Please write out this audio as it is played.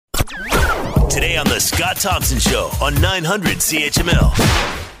Today on The Scott Thompson Show on 900 CHML.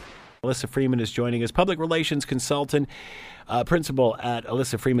 Alyssa Freeman is joining us, public relations consultant, principal at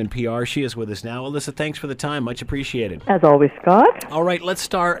Alyssa Freeman PR. She is with us now. Alyssa, thanks for the time. Much appreciated. As always, Scott. All right, let's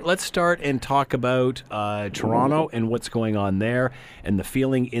start and talk about Toronto and what's going on there and the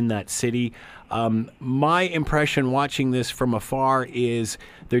feeling in that city. My impression watching this from afar is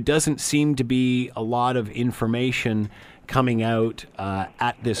there doesn't seem to be a lot of information coming out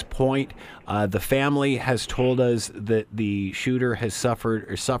at this point. The family has told us that the shooter has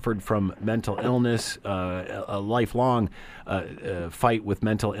suffered from mental illness, a lifelong fight with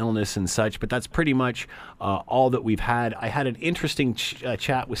mental illness and such, but that's pretty much all that we've had. I had an interesting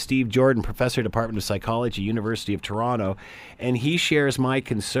chat with Steve Jordan, professor, Department of Psychology, University of Toronto, and he shares my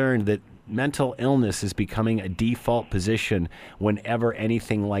concern that mental illness is becoming a default position whenever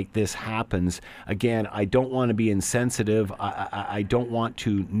anything like this happens. Again, I don't want to be insensitive. I don't want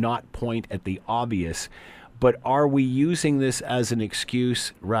to not point at the obvious, but are we using this as an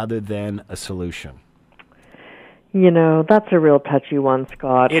excuse rather than a solution? You know, that's a real touchy one,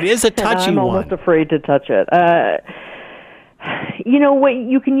 Scott. It is a touchy one. I'm almost afraid to touch it.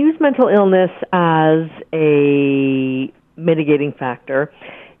 You can use mental illness as a mitigating factor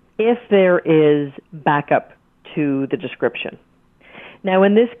if there is backup to the description. Now,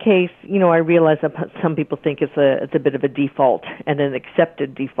 in this case, I realize that some people think it's a bit of a default and an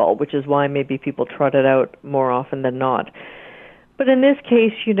accepted default, which is why maybe people trot it out more often than not. But in this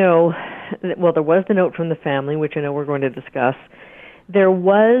case, there was the note from the family, which I know we're going to discuss. There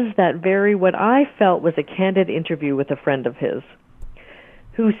was what I felt was a candid interview with a friend of his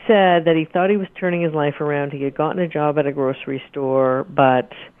who said that he thought he was turning his life around. He had gotten a job at a grocery store,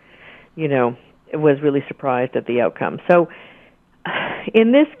 but was really surprised at the outcome. So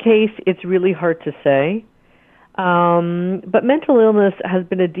in this case, it's really hard to say. But mental illness has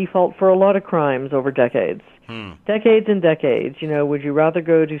been a default for a lot of crimes over decades. Decades and decades. Would you rather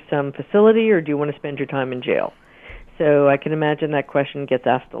go to some facility or do you want to spend your time in jail? So I can imagine that question gets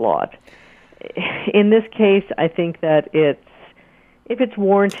asked a lot. In this case, I think that if it's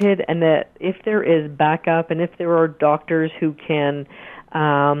warranted and that if there is backup and if there are doctors who can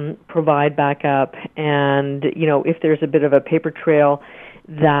provide backup, and if there's a bit of a paper trail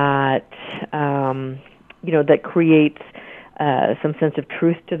that that creates some sense of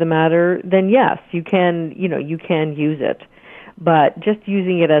truth to the matter, then yes, you can use it. But just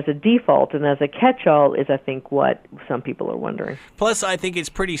using it as a default and as a catch-all is, I think, what some people are wondering. Plus, I think it's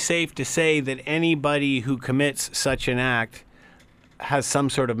pretty safe to say that anybody who commits such an act has some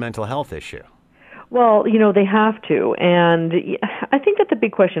sort of mental health issue. Well, they have to. And I think that the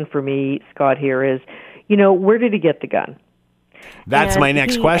big question for me, Scott, here is, where did he get the gun? That's my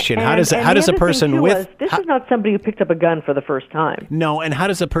next question. How does a person with... This is not somebody who picked up a gun for the first time. No, and how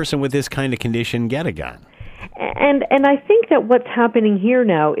does a person with this kind of condition get a gun? And I think that what's happening here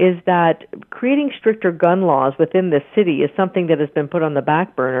now is that creating stricter gun laws within this city is something that has been put on the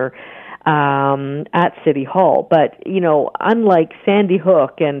back burner at City Hall. But, unlike Sandy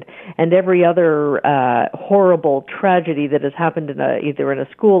Hook and every other horrible tragedy that has happened either in a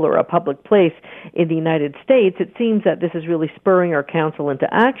school or a public place in the United States, it seems that this is really spurring our council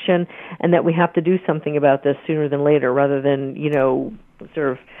into action and that we have to do something about this sooner than later rather than,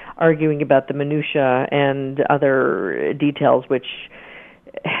 sort of arguing about the minutia and other details which,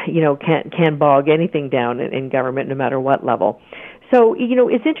 can bog anything down in government no matter what level. So,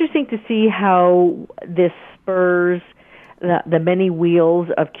 it's interesting to see how this spurs the many wheels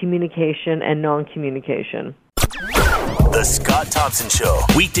of communication and non-communication. The Scott Thompson Show,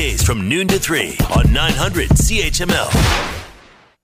 weekdays from noon to 3 on 900 CHML.